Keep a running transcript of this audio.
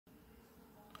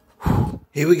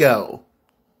Here we go.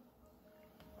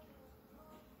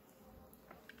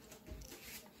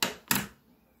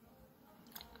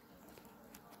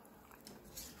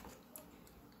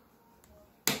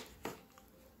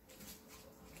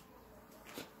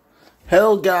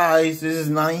 Hello guys, this is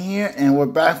Nine here, and we're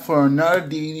back for another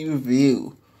DVD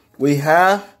review. We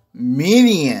have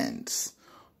Minions.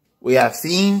 We have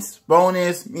scenes,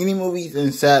 bonus, mini movies,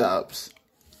 and setups.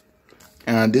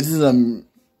 And this is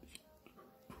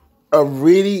a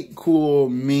really cool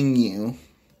menu,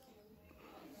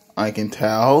 I can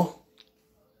tell,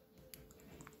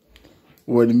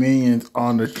 where the Minions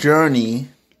on the journey.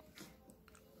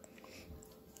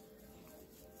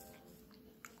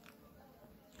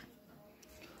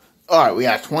 Alright, we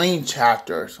have 20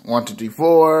 chapters. 1, 2, 3,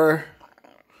 4.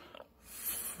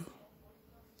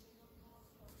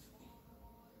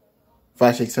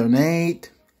 5, 6, 7,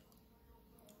 8.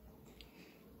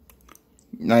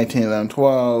 9, 10, 11,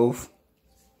 12.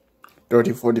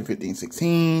 13, 14, 15,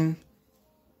 16.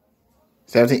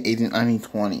 17, 18, 19,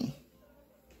 20.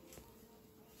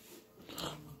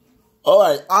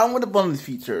 Alright, on with the bonus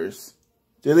features.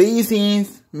 The lead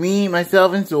scenes, me,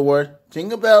 myself, and Sword,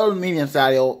 Jingle Bell, Medium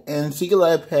Style, and Secret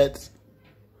Life Pets,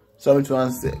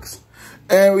 726.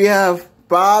 And we have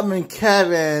Bob and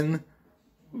Kevin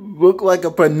look like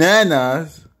a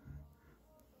bananas.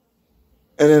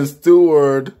 And then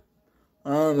Stewart, I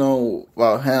don't know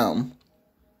about him.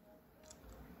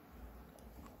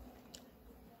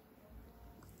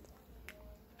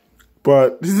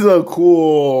 But this is a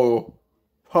cool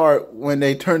part when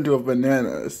they turn to a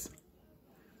bananas.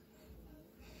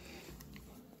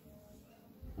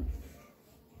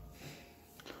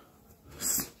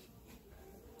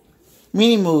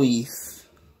 Mini movies.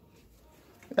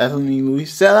 That's mini movie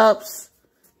setups.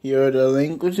 Here are the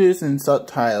languages and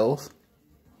subtitles.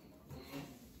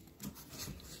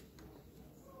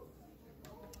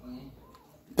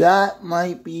 That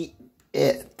might be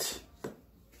it.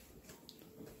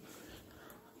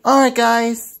 Alright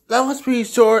guys, that was pretty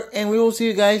short, and we will see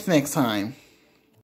you guys next time.